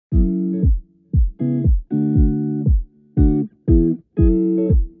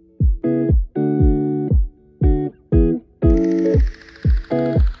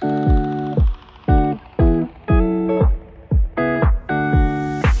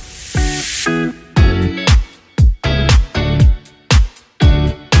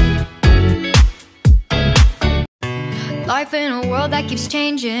life in a world that keeps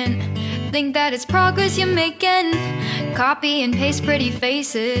changing. Think that it's progress you're making. Copy and paste pretty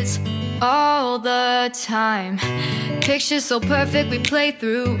faces all the time. Pictures so perfect we play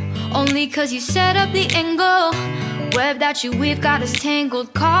through, only cause you set up the angle. Web that you weave got us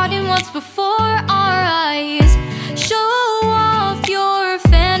tangled, caught in what's before our eyes. Show off your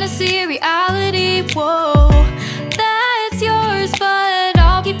fantasy reality, whoa, that's yours, but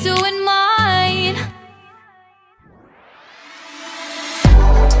I'll keep doing mine.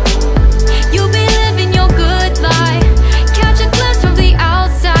 You'll be living your good life, catch a glimpse from the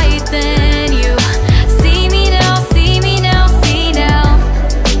outside, then you see me now, see me now, see now.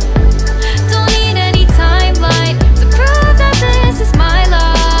 Don't need any timeline to prove that this is my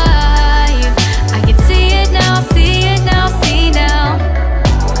life. I can see it now, see it now, see now.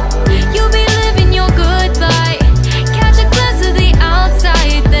 You'll be living your good life, catch a glimpse of the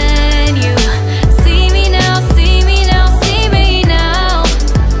outside, then you see me now, see me now, see me now.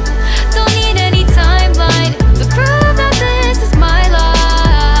 Don't need any timeline to prove that this is my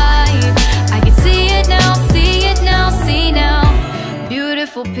life. I can see it now, see it now, see now.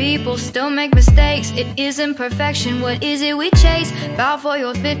 Beautiful people still make mistakes. It isn't perfection, what is it we chase? Bow for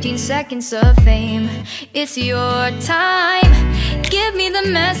your 15 seconds of fame. It's your time. Give me the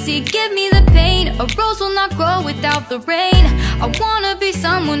messy, give me the pain. A rose will not grow without the rain. I wanna be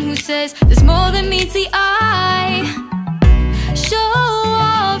someone who says there's more than meets the eye. Show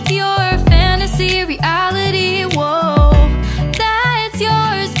off your fantasy reality, whoa, that's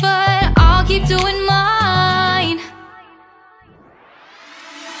yours, but I'll keep doing mine.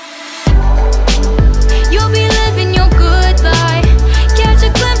 You'll be living your good life, catch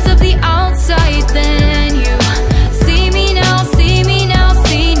a glimpse of the outside, then you see me now, see me now,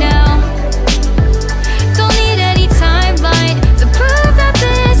 see now. Don't need any timeline to prove that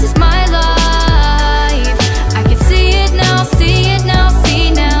this is my life. I can see it now, see it now,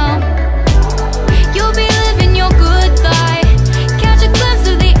 see now. You'll be living your good life, catch a glimpse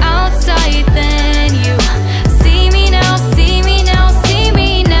of the outside, then you see me now, see me now, see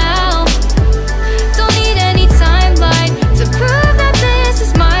me now. Don't need any timeline to prove that this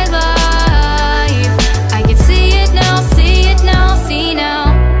is my life. I can see it now, see it now, see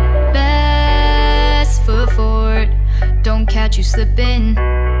now. Best foot forward, don't catch you slipping.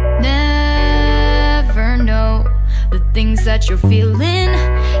 Never know the things that you're feeling.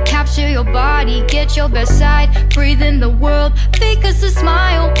 Capture your body, get your best side. Breathe in the world, fake us a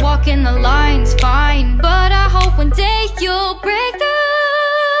smile.